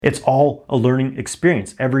It's all a learning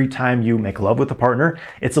experience. Every time you make love with a partner,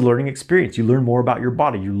 it's a learning experience. You learn more about your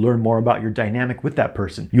body. You learn more about your dynamic with that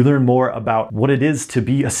person. You learn more about what it is to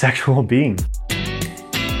be a sexual being.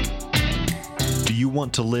 Do you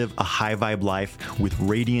want to live a high vibe life with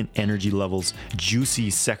radiant energy levels, juicy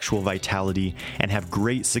sexual vitality, and have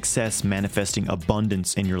great success manifesting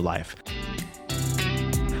abundance in your life?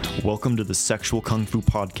 Welcome to the Sexual Kung Fu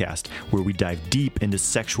Podcast, where we dive deep into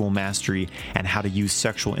sexual mastery and how to use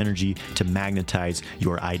sexual energy to magnetize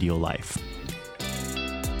your ideal life.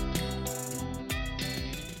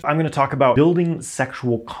 I'm going to talk about building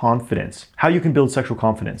sexual confidence, how you can build sexual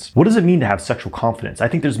confidence. What does it mean to have sexual confidence? I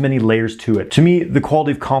think there's many layers to it. To me, the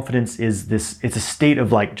quality of confidence is it's a state of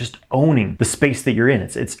just owning the space that you're in.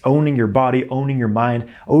 It's owning your body, owning your mind,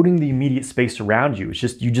 owning the immediate space around you.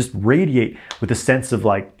 You just radiate with a sense of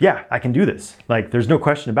yeah, I can do this. There's no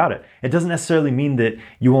question about it. It doesn't necessarily mean that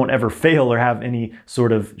you won't ever fail or have any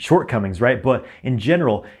sort of shortcomings, right? But in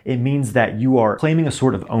general, it means that you are claiming a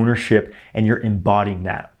sort of ownership and you're embodying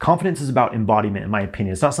that. Confidence is about embodiment, in my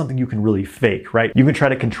opinion. It's not something you can really fake, right? You can try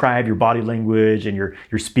to contrive your body language and your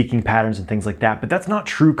speaking patterns and things like that, but that's not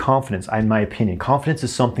true confidence, in my opinion. Confidence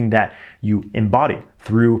is something that you embody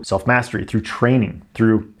through self-mastery, through training,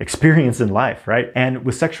 through experience in life, right? And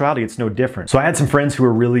with sexuality, it's no different. So I had some friends who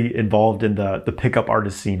were really involved in the pickup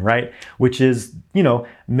artist scene, right? Which is,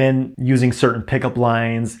 men using certain pickup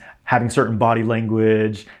lines, having certain body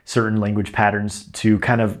language, certain language patterns to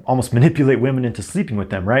kind of almost manipulate women into sleeping with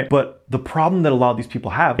them, right? But the problem that a lot of these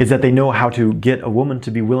people have is that they know how to get a woman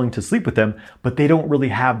to be willing to sleep with them, but they don't really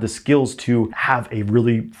have the skills to have a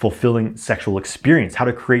really fulfilling sexual experience, how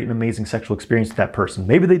to create an amazing sexual experience with that person.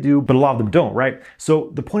 Maybe they do, but a lot of them don't, right?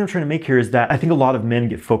 So the point I'm trying to make here is that I think a lot of men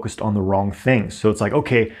get focused on the wrong things. So it's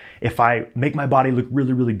okay, if I make my body look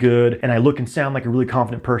really, really good and I look and sound like a really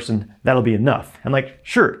confident person, that'll be enough. And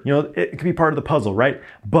sure, it can be part of the puzzle, right?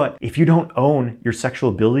 But if you don't own your sexual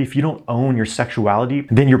ability, if you don't own your sexuality,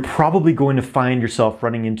 then you're probably going to find yourself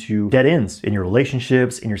running into dead ends in your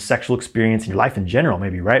relationships, in your sexual experience, in your life in general,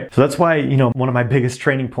 maybe, right? So that's why, one of my biggest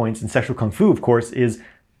training points in sexual kung fu, of course, is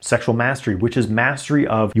sexual mastery, which is mastery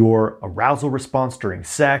of your arousal response during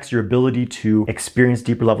sex, your ability to experience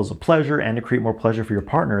deeper levels of pleasure and to create more pleasure for your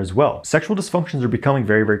partner as well. Sexual dysfunctions are becoming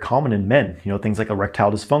very, very common in men. Things like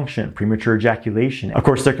erectile dysfunction, premature ejaculation. Of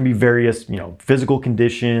course, there can be various, physical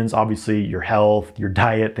conditions, obviously your health, your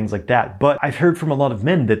diet, things like that. But I've heard from a lot of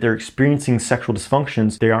men that they're experiencing sexual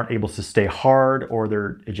dysfunctions. They aren't able to stay hard or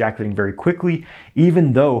they're ejaculating very quickly,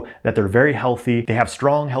 even though that they're very healthy. They have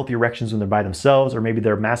strong, healthy erections when they're by themselves, or maybe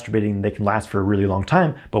they're masturbating, they can last for a really long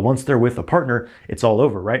time, but once they're with a partner, it's all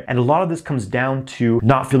over, right? And a lot of this comes down to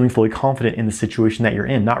not feeling fully confident in the situation that you're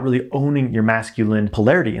in, not really owning your masculine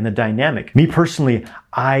polarity and the dynamic. Me personally,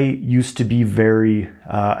 I used to be very,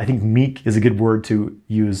 I think meek is a good word to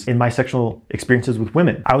use in my sexual experiences with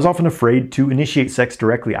women. I was often afraid to initiate sex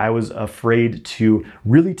directly. I was afraid to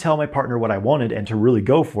really tell my partner what I wanted and to really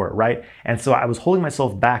go for it, right? And so I was holding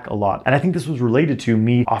myself back a lot. And I think this was related to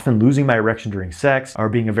me often losing my erection during sex or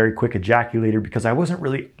being a very quick ejaculator because I wasn't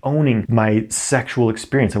really owning my sexual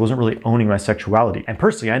experience. I wasn't really owning my sexuality. And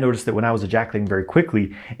personally, I noticed that when I was ejaculating very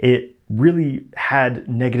quickly, it really had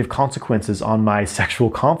negative consequences on my sexual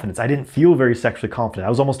confidence. I didn't feel very sexually confident. I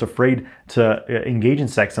was almost afraid to engage in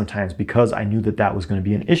sex sometimes because I knew that was going to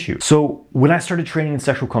be an issue. So when I started training in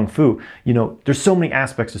sexual kung fu, there's so many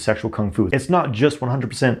aspects of sexual kung fu. It's not just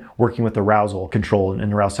 100% working with arousal control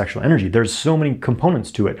and aroused sexual energy. There's so many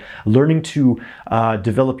components to it. Learning to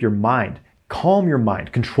develop your mind, calm your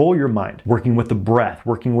mind, control your mind, working with the breath,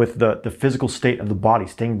 working with the physical state of the body,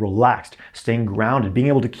 staying relaxed, staying grounded, being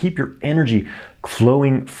able to keep your energy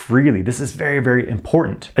flowing freely. This is very, very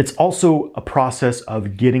important. It's also a process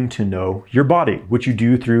of getting to know your body, which you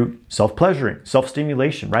do through self-pleasuring,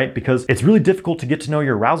 self-stimulation, right? Because it's really difficult to get to know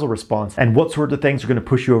your arousal response and what sorts of things are going to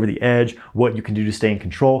push you over the edge, what you can do to stay in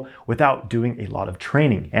control without doing a lot of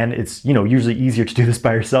training. And it's, usually easier to do this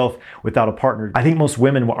by yourself without a partner. I think most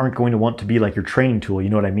women aren't going to want to be like your training tool, you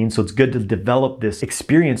know what I mean? So it's good to develop this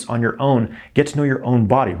experience on your own, get to know your own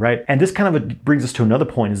body, right? And this kind of brings us to another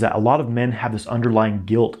point, is that a lot of men have this underlying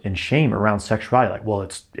guilt and shame around sexuality.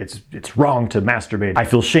 It's wrong to masturbate. I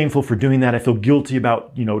feel shameful for doing that. I feel guilty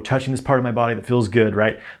about, touching this part of my body that feels good,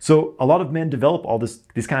 right? So a lot of men develop all these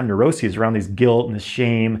kind of neuroses around this guilt and this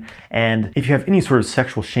shame. And if you have any sort of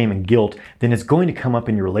sexual shame and guilt, then it's going to come up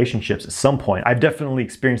in your relationships at some point. I've definitely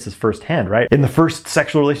experienced this firsthand, right? In the first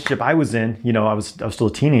sexual relationship I was in, I was still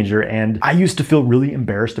a teenager, and I used to feel really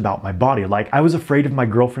embarrassed about my body. I was afraid of my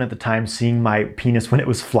girlfriend at the time seeing my penis when it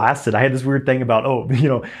was flaccid. I had this weird thing saying about,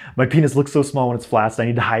 oh, my penis looks so small when it's flaccid, I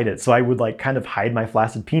need to hide it. So I would like kind of hide my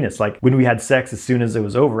flaccid penis. Like when we had sex, as soon as it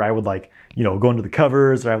was over, I would like, go into the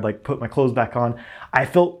covers, or I would like put my clothes back on. I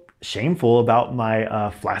felt shameful about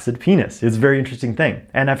my flaccid penis. It's a very interesting thing.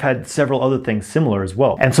 And I've had several other things similar as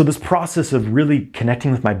well. And so this process of really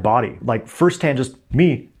connecting with my body, like firsthand, just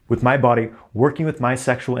me with my body, working with my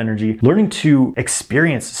sexual energy, learning to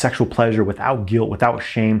experience sexual pleasure without guilt, without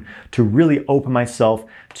shame, to really open myself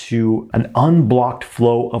to an unblocked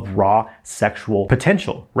flow of raw sexual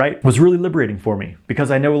potential, right? Was really liberating for me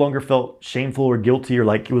because I no longer felt shameful or guilty or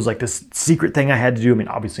like it was like this secret thing I had to do. I mean,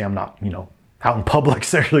 obviously I'm not, out in public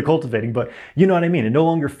sexually cultivating, but you know what I mean? It no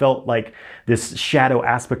longer felt like this shadow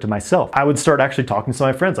aspect of myself. I would start actually talking to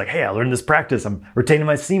my friends like, hey, I learned this practice. I'm retaining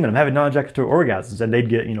my semen. I'm having non-ejaculatory orgasms. And they'd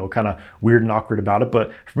get, kind of weird and awkward about it.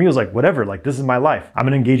 But for me, it was like, whatever, like this is my life. I'm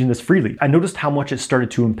going to engage in this freely. I noticed how much it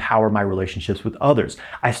started to empower my relationships with others.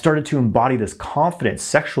 I started to embody this confidence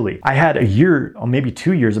sexually. I had a year or maybe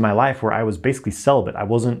 2 years in my life where I was basically celibate. I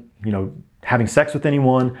wasn't, having sex with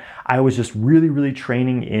anyone. I was just really, really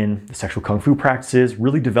training in the sexual kung fu practices,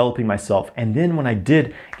 really developing myself. And then when I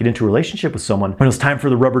did get into a relationship with someone, when it was time for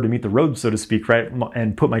the rubber to meet the road, so to speak, right,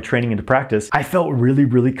 and put my training into practice, I felt really,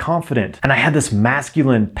 really confident. And I had this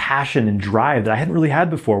masculine passion and drive that I hadn't really had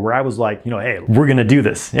before, where I was like, hey, we're gonna do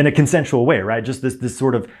this in a consensual way, right? Just this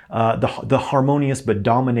sort of the harmonious but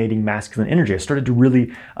dominating masculine energy. I started to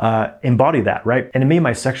really embody that, right? And it made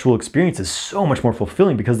my sexual experiences so much more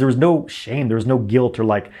fulfilling because there was no shame, there was no guilt or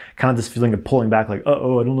like kind of this feeling of pulling back, like,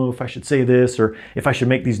 uh-oh, I don't know if I should say this or if I should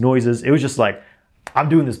make these noises. It was just like, I'm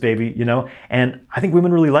doing this, baby, And I think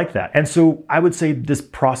women really like that. And so I would say this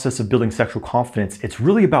process of building sexual confidence, it's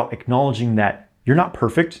really about acknowledging that you're not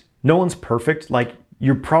perfect. No one's perfect. Like,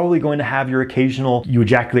 you're probably going to have your occasional, you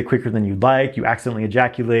ejaculate quicker than you'd like, you accidentally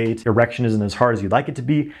ejaculate, erection isn't as hard as you'd like it to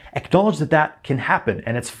be. Acknowledge that that can happen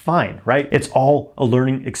and it's fine, right? It's all a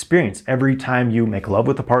learning experience. Every time you make love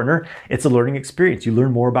with a partner, it's a learning experience. You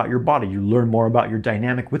learn more about your body. You learn more about your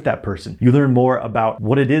dynamic with that person. You learn more about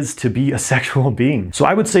what it is to be a sexual being. So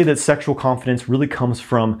I would say that sexual confidence really comes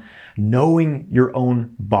from knowing your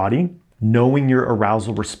own body, knowing your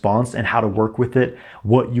arousal response and how to work with it,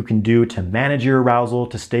 what you can do to manage your arousal,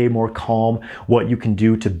 to stay more calm, what you can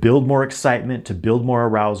do to build more excitement, to build more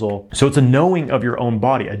arousal. So it's a knowing of your own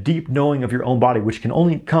body, a deep knowing of your own body, which can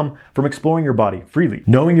only come from exploring your body freely.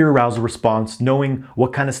 Knowing your arousal response, knowing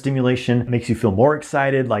what kind of stimulation makes you feel more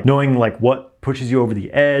excited, like knowing like what pushes you over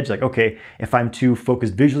the edge. Like, okay, if I'm too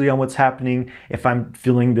focused visually on what's happening, if I'm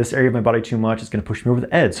feeling this area of my body too much, it's going to push me over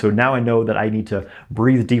the edge. So now I know that I need to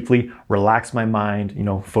breathe deeply, relax my mind,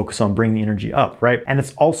 focus on bringing the energy up, right? And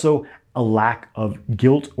it's also a lack of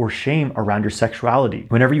guilt or shame around your sexuality.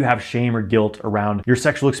 Whenever you have shame or guilt around your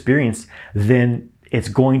sexual experience, then it's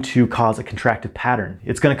going to cause a contractive pattern.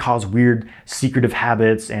 It's going to cause weird secretive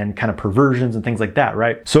habits and kind of perversions and things like that,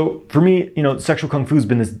 right? So for me, sexual kung fu has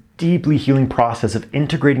been this deeply healing process of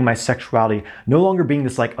integrating my sexuality, no longer being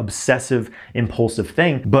this like obsessive, impulsive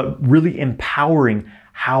thing, but really empowering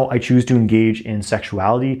how I choose to engage in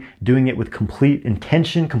sexuality, doing it with complete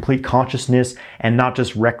intention, complete consciousness, and not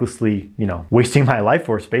just recklessly, wasting my life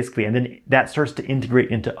force basically. And then that starts to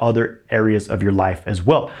integrate into other areas of your life as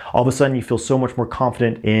well. All of a sudden you feel so much more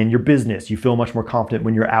confident in your business. You feel much more confident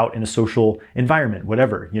when you're out in a social environment,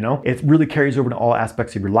 whatever, It really carries over to all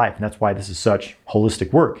aspects of your life. And that's why this is such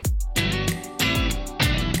holistic work.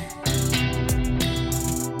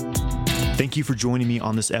 Thank you for joining me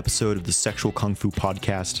on this episode of the Sexual Kung Fu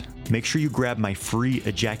Podcast. Make sure you grab my free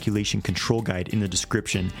ejaculation control guide in the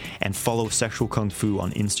description and follow Sexual Kung Fu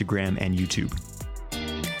on Instagram and YouTube.